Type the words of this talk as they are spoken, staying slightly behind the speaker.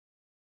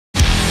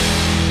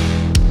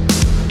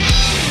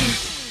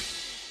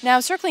Now,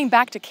 circling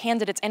back to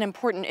candidates and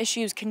important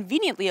issues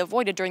conveniently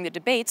avoided during the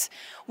debates,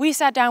 we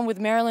sat down with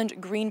Maryland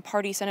Green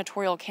Party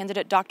senatorial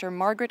candidate Dr.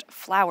 Margaret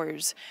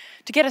Flowers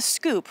to get a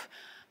scoop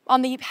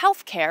on the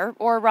health care,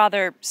 or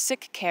rather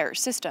sick care,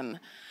 system.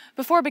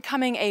 Before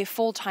becoming a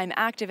full-time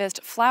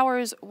activist,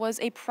 Flowers was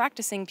a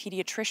practicing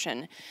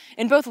pediatrician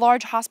in both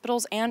large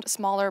hospitals and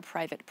smaller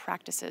private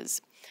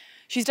practices.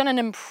 She's done an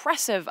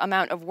impressive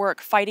amount of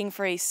work fighting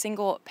for a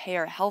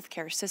single-payer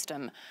healthcare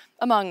system,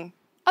 among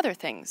other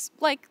things,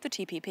 like the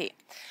TPP.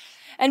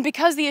 And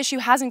because the issue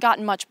hasn't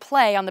gotten much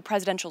play on the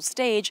presidential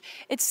stage,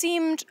 it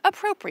seemed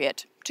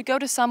appropriate to go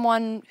to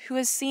someone who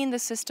has seen the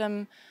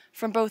system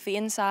from both the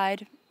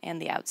inside and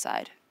the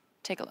outside.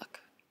 Take a look.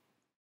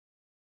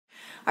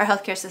 Our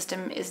healthcare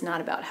system is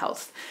not about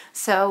health.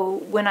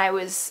 So when I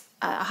was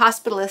a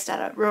hospitalist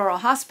at a rural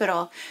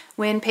hospital,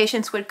 when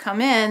patients would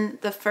come in,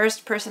 the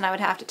first person I would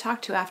have to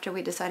talk to after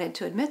we decided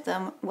to admit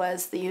them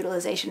was the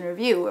utilization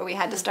review, where we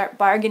had to start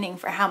bargaining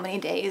for how many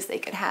days they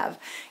could have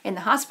in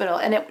the hospital.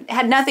 And it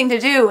had nothing to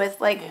do with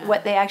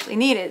what they actually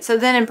needed. So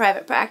then in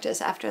private practice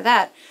after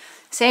that,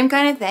 same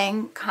kind of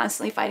thing,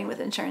 constantly fighting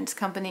with insurance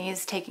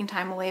companies, taking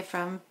time away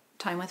from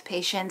time with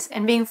patients,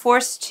 and being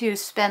forced to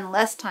spend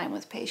less time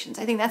with patients.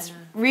 I think that's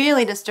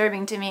really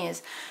disturbing to me,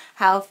 is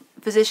how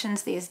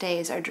physicians these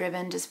days are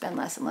driven to spend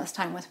less and less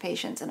time with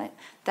patients, and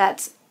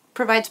that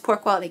provides poor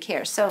quality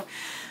care. So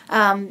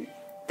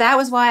that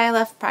was why I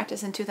left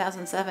practice in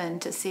 2007,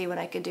 to see what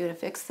I could do to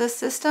fix this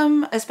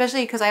system,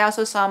 especially because I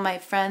also saw my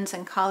friends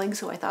and colleagues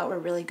who I thought were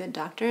really good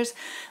doctors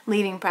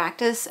leaving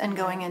practice and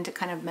going into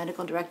kind of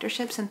medical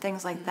directorships and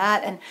things like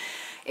that. And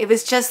it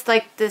was just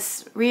like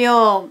this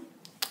real,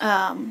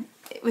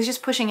 it was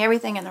just pushing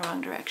everything in the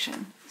wrong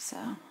direction.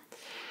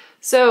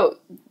 So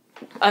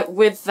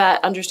with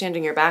that,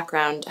 understanding your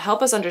background,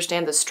 help us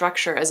understand the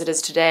structure as it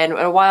is today. And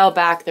a while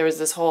back, there was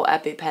this whole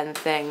EpiPen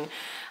thing,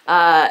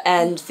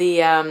 and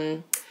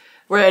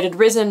where it had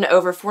risen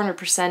over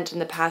 400% in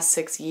the past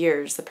 6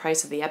 years, the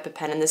price of the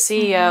EpiPen. And the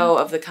CEO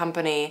of the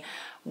company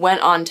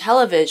went on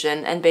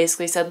television and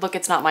basically said, look,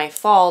 it's not my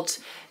fault.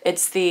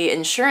 It's the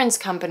insurance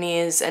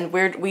companies, and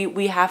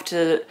we have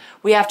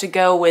to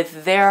go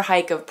with their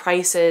hike of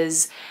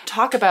prices.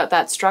 Talk about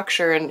that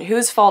structure, and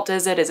whose fault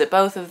is it? Is it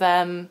both of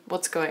them?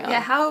 What's going on?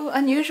 Yeah, how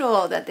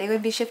unusual that they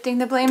would be shifting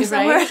the blame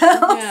somewhere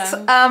else.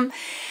 Yeah.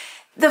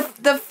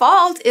 The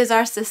fault is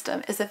our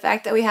system, is the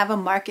fact that we have a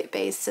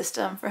market-based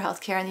system for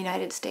healthcare in the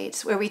United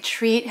States, where we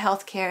treat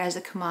healthcare as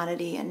a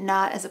commodity and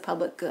not as a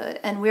public good.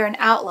 And we're an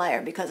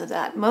outlier because of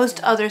that.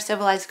 Most other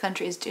civilized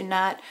countries do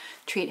not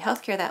treat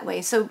healthcare that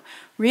way. So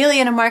really,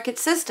 in a market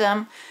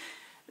system,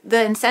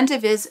 the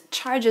incentive is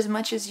charge as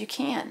much as you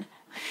can.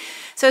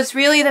 So it's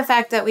really the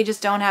fact that we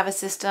just don't have a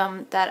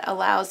system that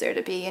allows there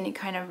to be any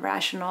kind of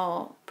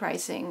rational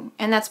pricing.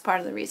 And that's part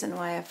of the reason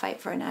why I fight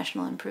for a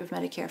national improved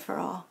Medicare for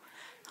all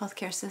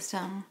healthcare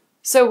system.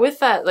 So with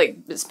that, like,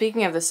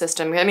 speaking of the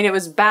system, I mean, it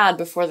was bad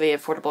before the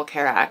Affordable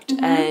Care Act,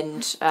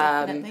 and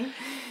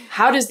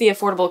how does the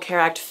Affordable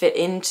Care Act fit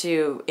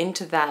into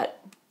that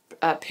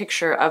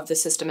picture of the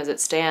system as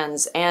it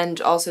stands, and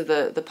also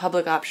the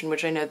public option,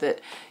 which I know that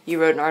you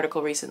wrote an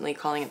article recently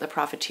calling it the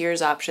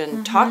profiteers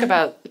option. Talk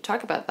about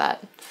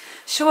that.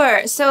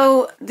 Sure.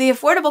 So the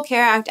Affordable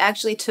Care Act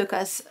actually took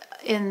us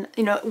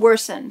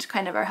worsened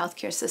kind of our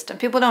healthcare system.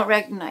 People don't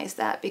recognize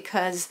that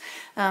because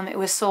it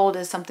was sold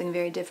as something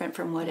very different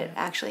from what it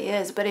actually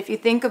is. But if you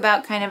think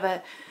about kind of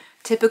a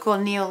typical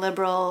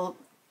neoliberal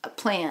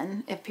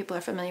plan, if people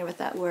are familiar with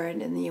that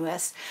word in the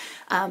U.S.,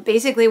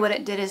 basically what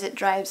it did is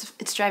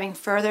it's driving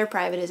further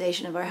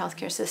privatization of our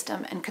healthcare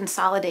system and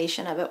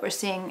consolidation of it. We're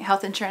seeing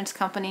health insurance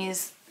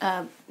companies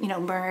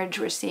merge.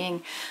 We're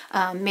seeing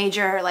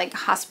major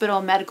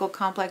hospital medical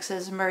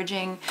complexes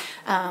merging,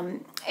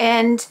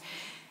 and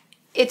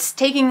it's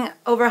taking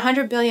over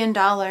 $100 billion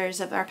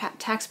of our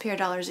taxpayer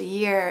dollars a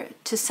year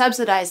to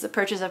subsidize the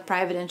purchase of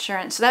private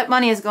insurance. So that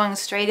money is going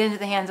straight into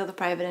the hands of the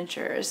private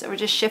insurers. So we're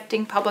just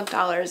shifting public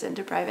dollars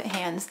into private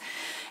hands.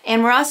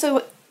 And we're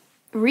also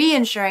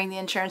reinsuring the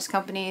insurance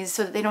companies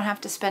so that they don't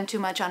have to spend too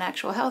much on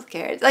actual health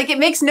care. It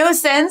makes no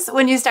sense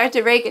when you start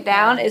to break it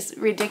down. It's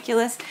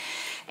ridiculous.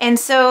 And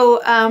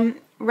so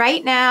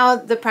right now,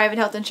 the private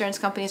health insurance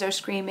companies are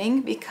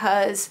screaming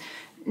because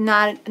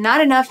not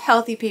enough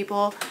healthy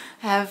people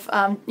have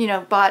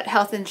bought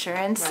health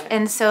insurance,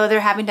 and so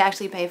they're having to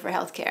actually pay for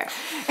health care.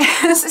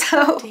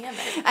 So Damn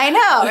it. I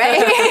know,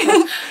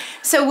 right?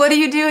 So what do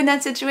you do in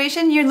that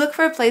situation? You look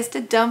for a place to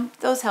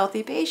dump those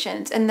healthy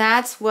patients, and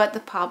that's what the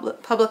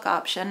public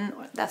option,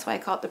 that's why I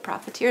call it the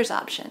profiteers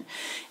option,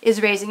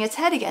 is raising its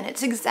head again.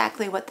 It's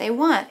exactly what they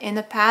want. In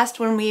the past,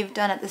 when we've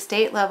done at the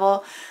state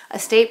level a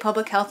state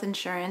public health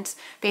insurance,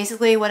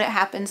 basically what it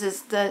happens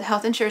is the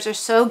health insurers are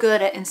so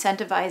good at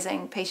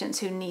incentivizing patients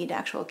who need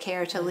actual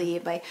care to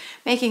leave by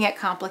making it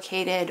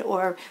complicated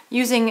or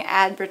using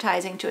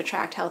advertising to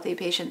attract healthy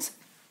patients.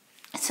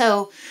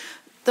 So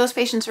those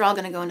patients are all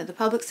going to go into the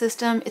public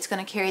system. It's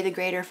going to carry the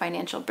greater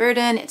financial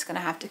burden. It's going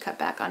to have to cut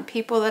back on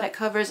people that it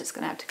covers. It's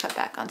going to have to cut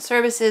back on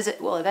services.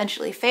 It will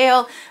eventually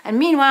fail. And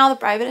meanwhile, the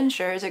private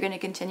insurers are going to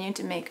continue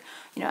to make,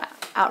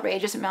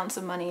 outrageous amounts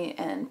of money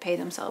and pay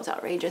themselves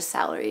outrageous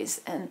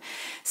salaries. And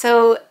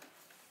so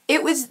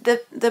it was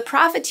the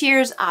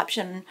profiteers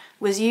option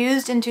was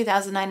used in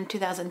 2009 and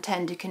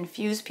 2010 to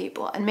confuse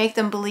people and make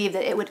them believe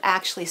that it would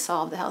actually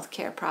solve the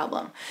healthcare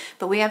problem.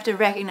 But we have to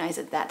recognize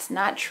that that's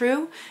not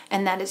true,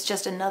 and that it's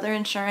just another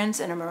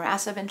insurance and a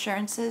morass of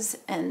insurances.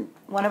 And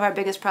one of our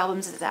biggest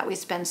problems is that we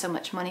spend so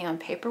much money on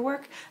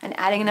paperwork, and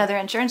adding another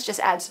insurance just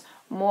adds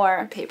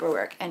more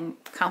paperwork and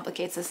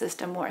complicates the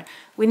system more.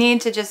 We need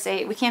to just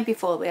say, we can't be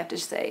fooled. We have to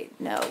just say,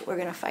 no, we're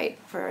going to fight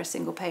for a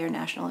single payer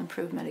national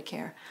improved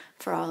Medicare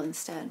for all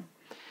instead.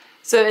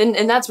 So,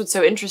 and that's what's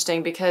so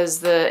interesting, because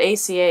the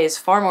ACA is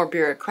far more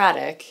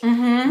bureaucratic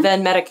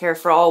than Medicare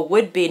for All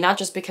would be, not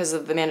just because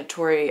of the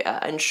mandatory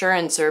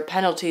insurance or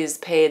penalties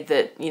paid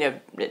that,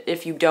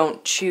 if you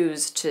don't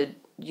choose to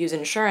use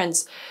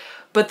insurance,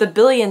 but the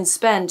billions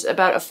spent,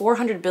 about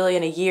 $400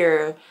 billion a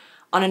year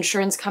on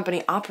insurance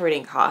company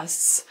operating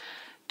costs.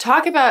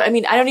 Talk about, I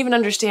don't even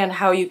understand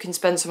how you can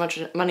spend so much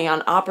money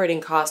on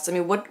operating costs.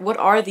 What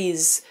are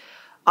these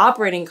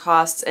operating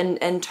costs,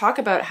 and talk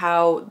about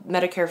how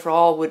Medicare for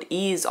All would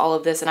ease all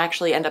of this and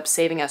actually end up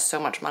saving us so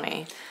much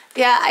money.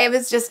 Yeah, I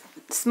was just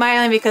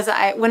smiling because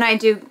when I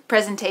do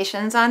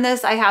presentations on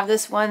this, I have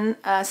this one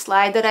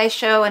slide that I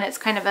show, and it's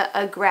kind of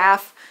a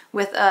graph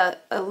with a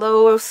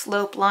low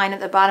slope line at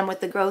the bottom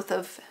with the growth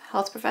of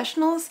health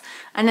professionals,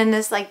 and then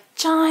this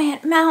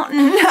giant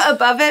mountain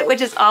above it,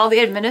 which is all the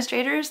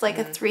administrators, a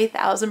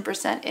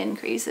 3,000%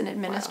 increase in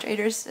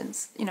administrators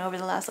since, over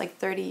the last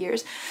 30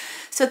 years.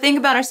 So think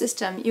about our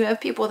system. You have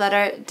people that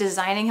are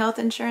designing health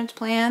insurance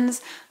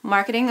plans,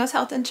 marketing those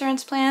health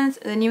insurance plans.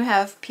 Then you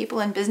have people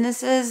in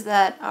businesses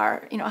that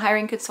are,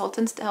 hiring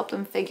consultants to help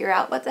them figure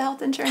out what the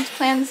health insurance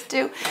plans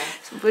do.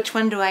 So which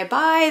one do I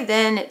buy?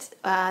 Then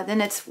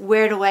it's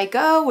where do I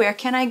go? Where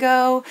can I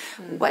go?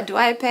 What do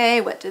I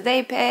pay? What do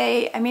they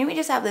pay? We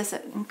just have this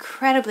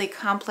incredibly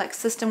complex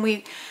system.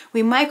 We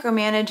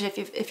micromanage.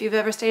 If you've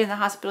ever stayed in the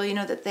hospital, you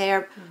know that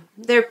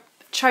they're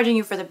charging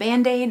you for the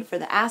Band-Aid, for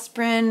the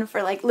aspirin,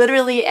 for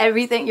literally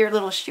everything, your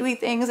little shoey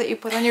things that you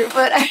put on your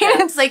foot.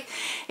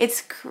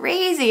 It's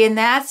crazy, and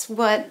that's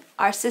what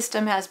our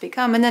system has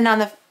become. And then on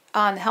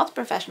the health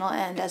professional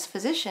end, as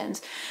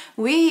physicians,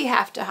 we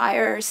have to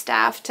hire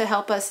staff to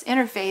help us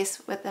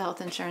interface with the health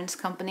insurance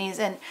companies,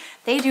 and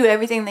they do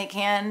everything they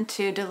can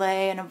to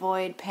delay and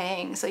avoid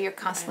paying. So you're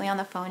constantly on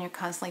the phone, you're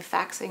constantly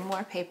faxing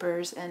more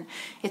papers, and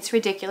it's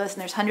ridiculous.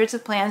 And there's hundreds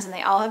of plans, and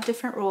they all have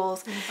different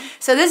rules.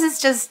 So this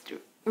is just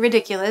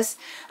ridiculous.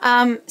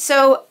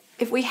 So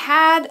if we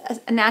had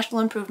a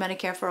national improved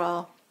Medicare for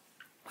all,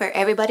 where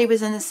everybody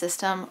was in the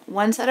system,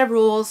 one set of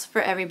rules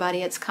for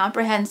everybody, it's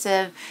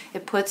comprehensive,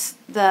 it puts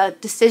the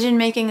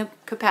decision-making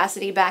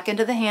capacity back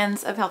into the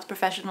hands of health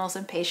professionals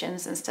and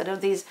patients instead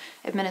of these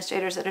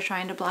administrators that are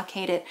trying to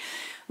blockade it,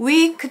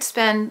 we could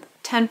spend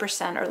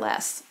 10% or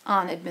less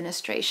on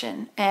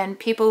administration, and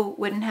people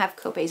wouldn't have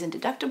copays and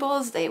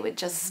deductibles. They would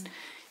just...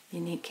 You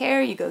need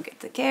care, you go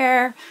get the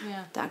care.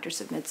 Yeah. Doctor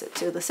submits it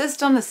to the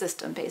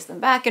system pays them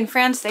back. In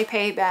France, they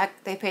pay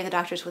the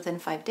doctors within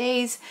 5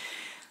 days.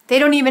 They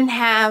don't even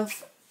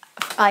have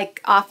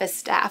office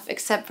staff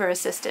except for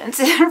assistants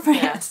in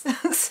France.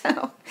 Yeah.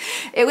 So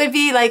it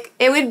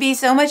would be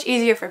so much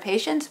easier for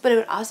patients, but it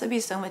would also be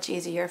so much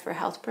easier for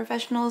health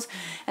professionals.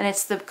 And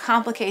it's the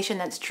complication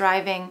that's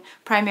driving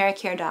primary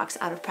care docs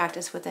out of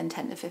practice within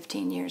 10 to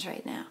 15 years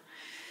right now.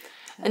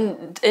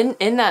 And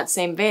in that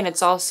same vein,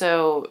 it's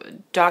also,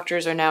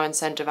 doctors are now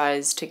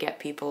incentivized to get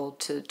people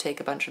to take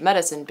a bunch of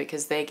medicine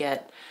because they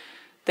get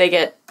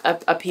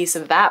a piece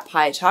of that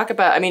pie. Talk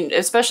about,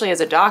 especially as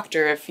a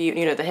doctor, if you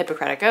the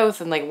Hippocratic Oath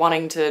and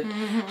wanting to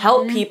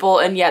help people,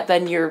 and yet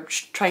then you're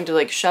trying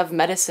to shove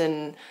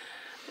medicine.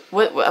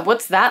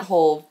 What's that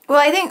whole? Well,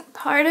 I think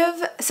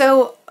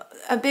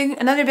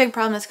another big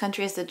problem in this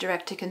country is the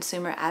direct to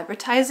consumer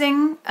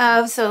advertising.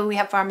 So we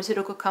have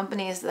pharmaceutical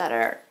companies that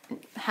are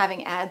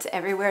having ads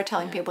everywhere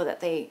telling people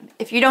that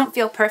if you don't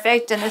feel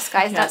perfect and the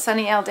sky's not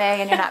sunny all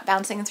day and you're not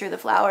bouncing through the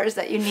flowers,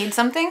 that you need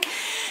something.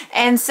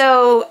 And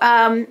so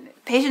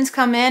patients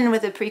come in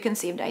with a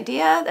preconceived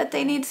idea that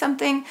they need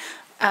something.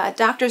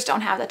 Doctors don't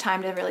have the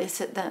time to really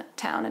sit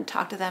down and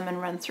talk to them and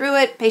run through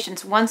it.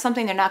 Patients want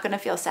something. They're not going to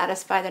feel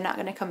satisfied. They're not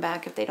going to come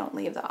back if they don't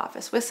leave the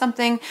office with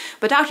something.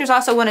 But doctors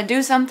also want to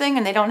do something,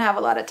 and they don't have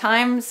a lot of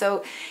time.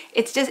 So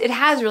it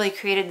has really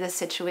created this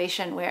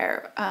situation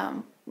where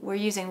we're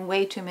using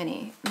way too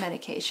many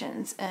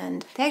medications,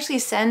 and they actually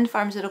send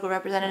pharmaceutical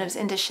representatives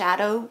in to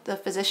shadow the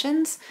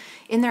physicians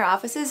in their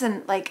offices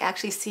and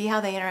actually see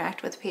how they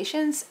interact with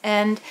patients.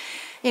 And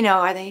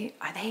are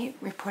they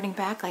reporting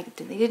back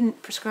they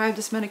didn't prescribe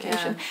this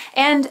medication? Yeah.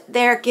 And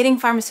they're getting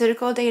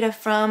pharmaceutical data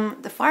from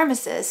the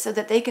pharmacist so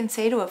that they can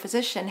say to a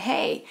physician,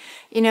 hey,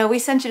 we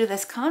sent you to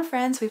this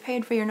conference, we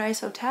paid for your nice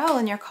hotel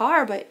and your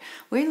car, but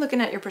we're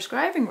looking at your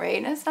prescribing rate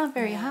and it's not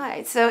very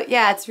high. So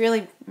yeah, it's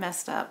really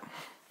messed up.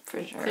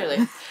 for sure.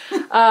 Clearly.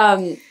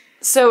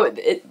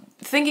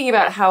 Thinking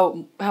about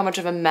how much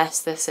of a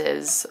mess this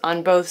is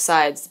on both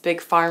sides,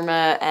 big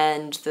pharma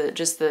and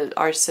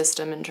our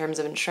system in terms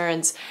of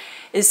insurance,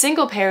 is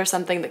single payer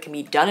something that can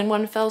be done in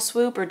one fell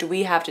swoop, or do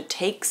we have to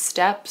take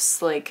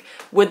steps? Like,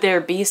 would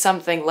there be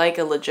something like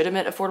a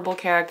legitimate Affordable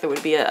Care Act that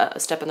would be a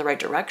step in the right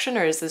direction,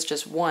 or is this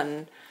just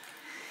one?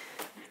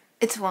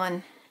 It's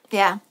one.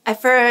 Yeah.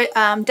 For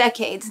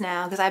decades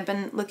now, because I've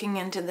been looking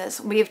into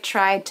this, we've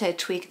tried to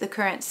tweak the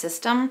current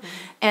system,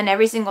 and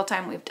every single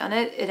time we've done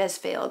it, it has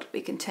failed.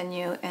 We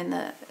continue in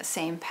the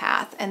same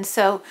path. And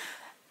so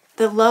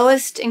the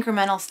lowest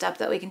incremental step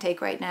that we can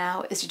take right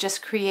now is to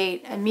just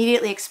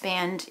immediately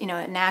expand,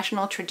 a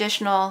national,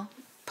 traditional,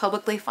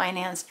 publicly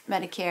financed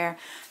Medicare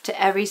to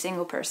every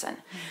single person.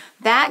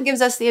 That gives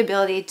us the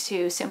ability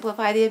to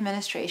simplify the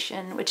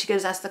administration, which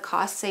gives us the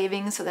cost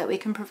savings so that we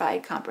can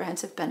provide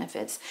comprehensive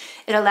benefits.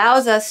 It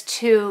allows us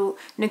to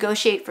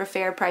negotiate for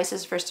fair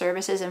prices for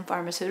services and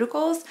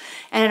pharmaceuticals,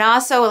 and it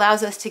also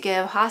allows us to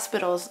give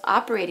hospitals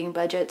operating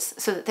budgets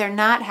so that they're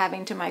not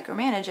having to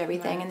micromanage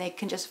everything, and they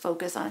can just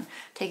focus on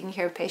taking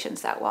care of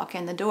patients that walk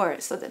in the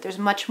door, so that there's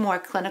much more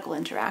clinical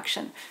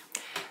interaction.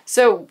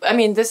 So, I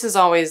mean, this is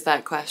always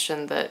that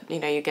question that,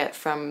 you get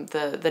from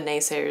the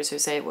naysayers who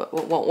say it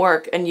won't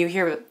work. And you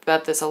hear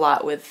about this a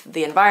lot with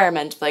the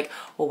environment, like,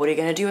 well, what are you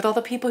going to do with all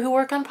the people who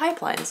work on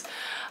pipelines?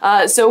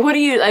 So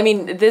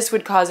this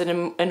would cause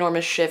an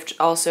enormous shift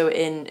also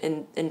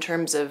in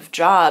terms of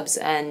jobs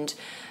and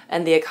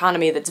the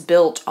economy that's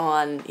built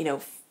on,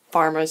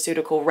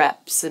 pharmaceutical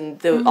reps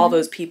and all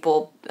those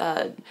people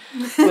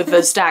with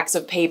the stacks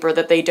of paper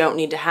that they don't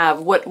need to have.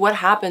 What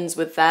happens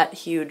with that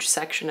huge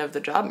section of the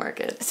job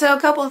market? So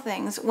a couple of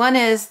things. One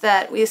is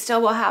that we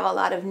still will have a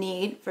lot of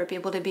need for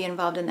people to be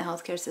involved in the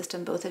healthcare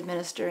system, both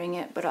administering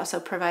it, but also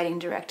providing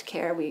direct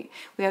care. We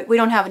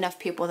don't have enough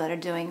people that are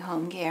doing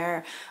home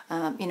care,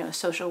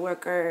 social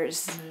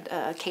workers,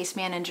 case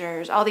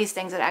managers, all these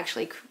things that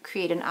actually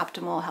create an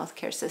optimal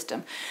healthcare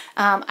system.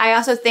 I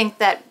also think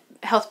that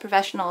health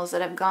professionals that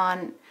have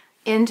gone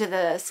into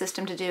the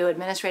system to do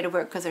administrative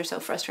work because they're so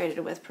frustrated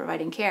with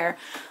providing care,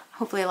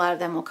 hopefully a lot of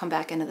them will come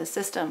back into the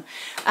system.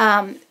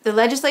 The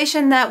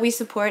legislation that we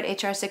support,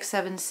 H.R.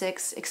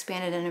 676,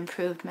 Expanded and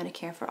Improved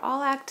Medicare for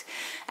All Act,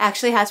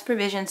 actually has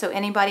provision so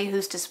anybody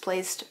who's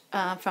displaced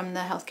from the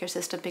healthcare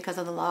system because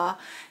of the law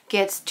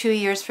gets 2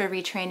 years for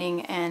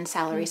retraining and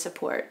salary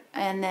support.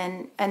 And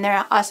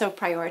they're also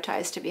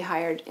prioritized to be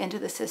hired into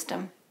the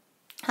system.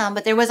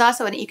 But there was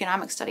also an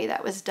economic study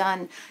that was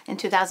done in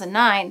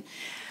 2009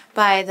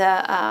 by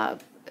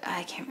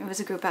it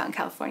was a group out in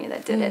California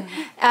that did it.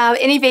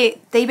 Anyway,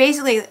 they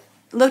basically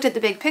looked at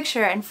the big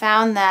picture and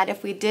found that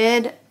if we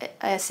did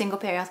a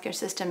single-payer healthcare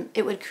system,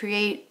 it would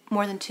create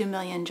more than 2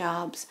 million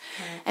jobs.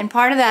 Right. And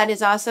part of that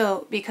is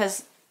also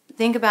because,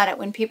 think about it,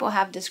 when people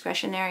have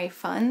discretionary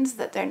funds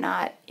that they're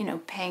not,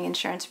 paying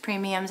insurance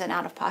premiums and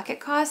out-of-pocket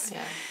costs,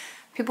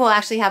 people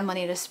actually have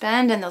money to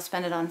spend, and they'll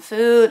spend it on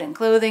food and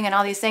clothing and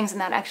all these things,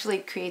 and that actually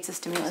creates a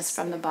stimulus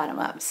from the bottom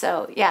up.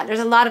 So, yeah, there's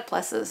a lot of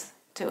pluses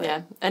to it.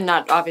 Yeah, and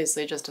not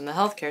obviously just in the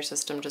healthcare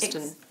system,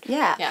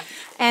 Yeah.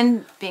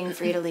 And being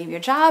free to leave your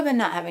job and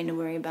not having to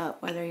worry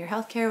about whether your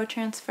healthcare will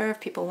transfer. If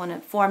people want to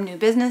form new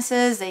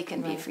businesses, they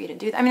can be free to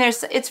do that. I mean,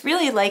 it's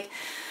really like,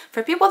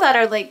 for people that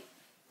are like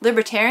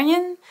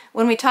libertarian,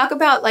 when we talk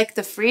about like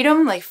the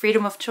freedom, like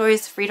freedom of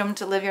choice, freedom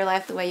to live your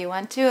life the way you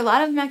want to, a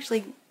lot of them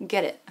actually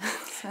get it.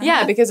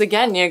 Yeah, because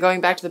again, going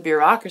back to the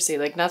bureaucracy,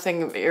 like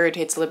nothing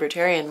irritates a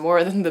libertarian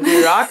more than the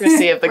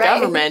bureaucracy of the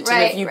government.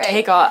 And if you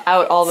take out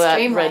all that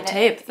red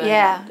tape,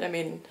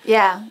 then,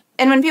 Yeah.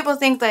 And when people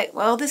think that,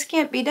 well, this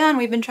can't be done,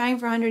 we've been trying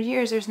for 100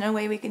 years, there's no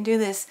way we can do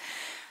this.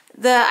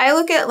 I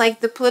look at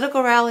like the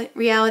political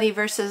reality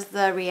versus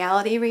the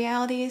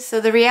reality. So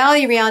the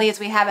reality is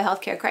we have a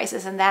healthcare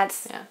crisis, and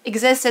that's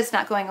exists. It's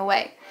not going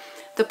away.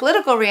 The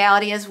political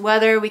reality is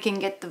whether we can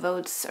get the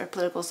votes or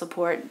political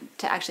support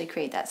to actually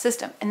create that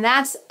system, and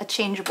that's a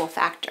changeable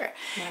factor.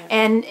 Right.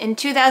 And in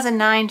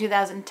 2009,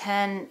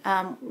 2010,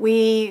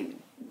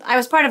 I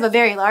was part of a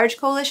very large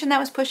coalition that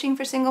was pushing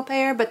for single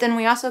payer, but then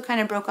we also kind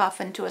of broke off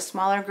into a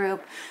smaller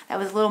group that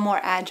was a little more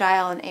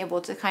agile and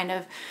able to kind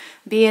of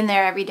be in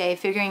there every day,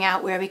 figuring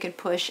out where we could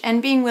push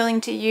and being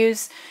willing to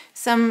use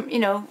some,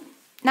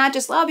 not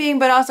just lobbying,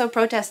 but also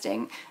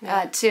protesting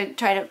to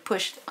try to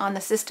push on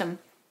the system.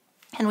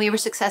 And we were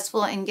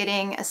successful in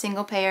getting a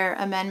single-payer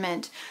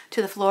amendment to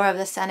the floor of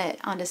the Senate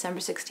on December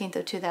 16th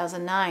of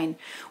 2009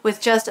 with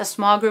just a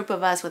small group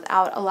of us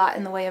without a lot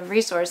in the way of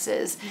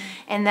resources.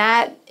 And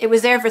it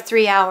was there for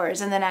 3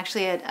 hours. And then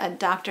actually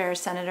a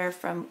senator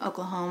from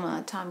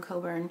Oklahoma, Tom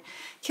Coburn,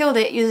 killed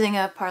it using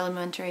a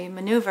parliamentary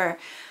maneuver.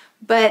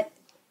 But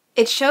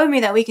it showed me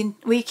that we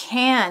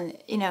can,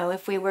 you know,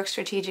 if we work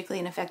strategically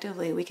and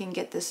effectively, we can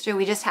get this through.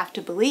 We just have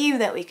to believe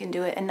that we can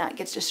do it and not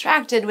get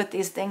distracted with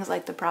these things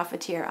like the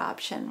profiteer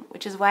option,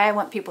 which is why I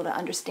want people to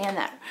understand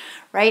that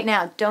right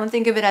now. Don't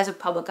think of it as a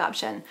public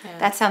option. Yeah.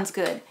 That sounds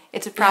good.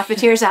 It's a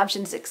profiteer's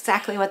option. It's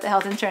exactly what the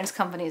health insurance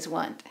companies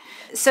want.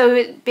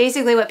 So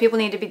basically what people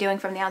need to be doing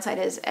from the outside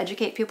is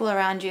educate people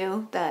around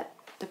you that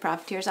the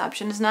profiteer's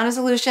option is not a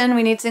solution.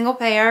 We need single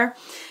payer.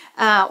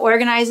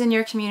 Organize in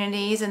your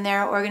communities, and there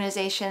are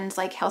organizations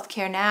like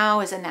Healthcare Now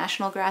is a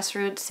national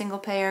grassroots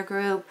single-payer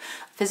group,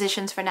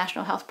 Physicians for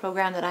National Health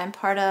Program that I'm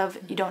part of.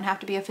 You don't have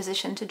to be a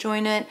physician to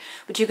join it,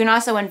 but you can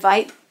also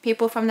invite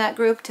people from that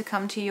group to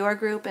come to your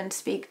group and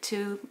speak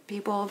to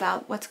people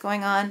about what's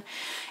going on,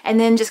 and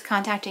then just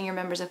contacting your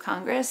members of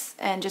Congress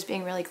and just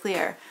being really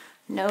clear.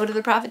 No to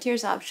the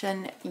profiteers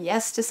option,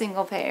 yes to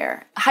single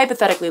payer.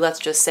 Hypothetically, let's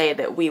just say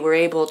that we were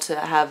able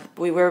to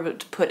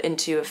put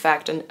into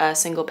effect a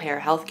single payer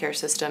healthcare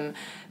system,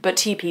 but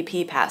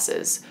TPP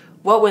passes.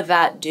 What would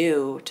that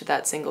do to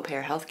that single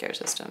payer healthcare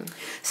system?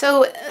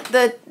 So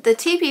the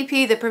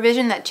TPP, the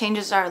provision that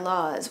changes our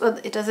laws, well,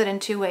 it does it in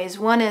two ways.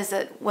 One is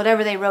that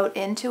whatever they wrote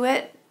into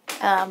it,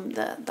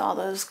 all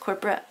those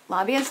corporate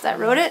lobbyists that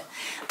wrote it,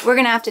 we're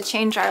going to have to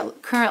change our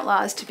current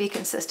laws to be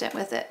consistent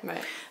with it.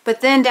 Right.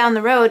 But then down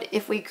the road,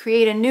 if we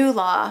create a new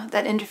law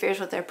that interferes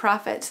with their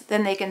profits,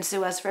 then they can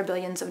sue us for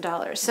billions of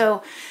dollars.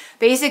 So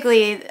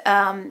basically,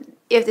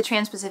 if the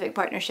Trans-Pacific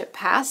Partnership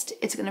passed,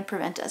 it's going to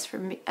prevent us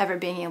from ever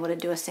being able to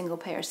do a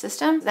single-payer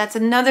system. That's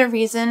another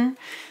reason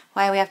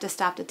why we have to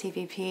stop the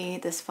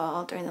TPP this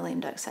fall during the lame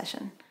duck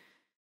session.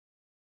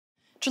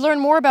 To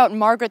learn more about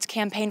Margaret's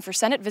campaign for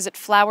Senate, visit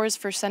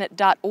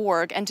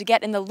flowersforsenate.org. And to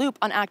get in the loop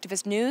on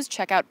activist news,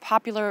 check out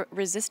Popular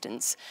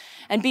Resistance.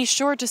 And be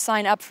sure to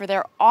sign up for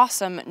their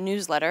awesome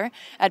newsletter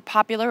at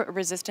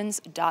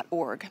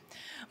popularresistance.org.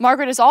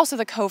 Margaret is also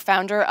the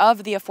co-founder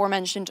of the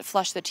aforementioned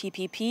Flush the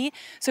TPP,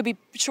 so be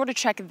sure to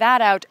check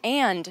that out.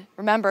 And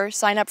remember,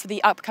 sign up for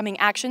the upcoming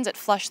actions at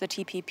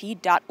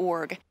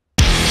flushthetpp.org.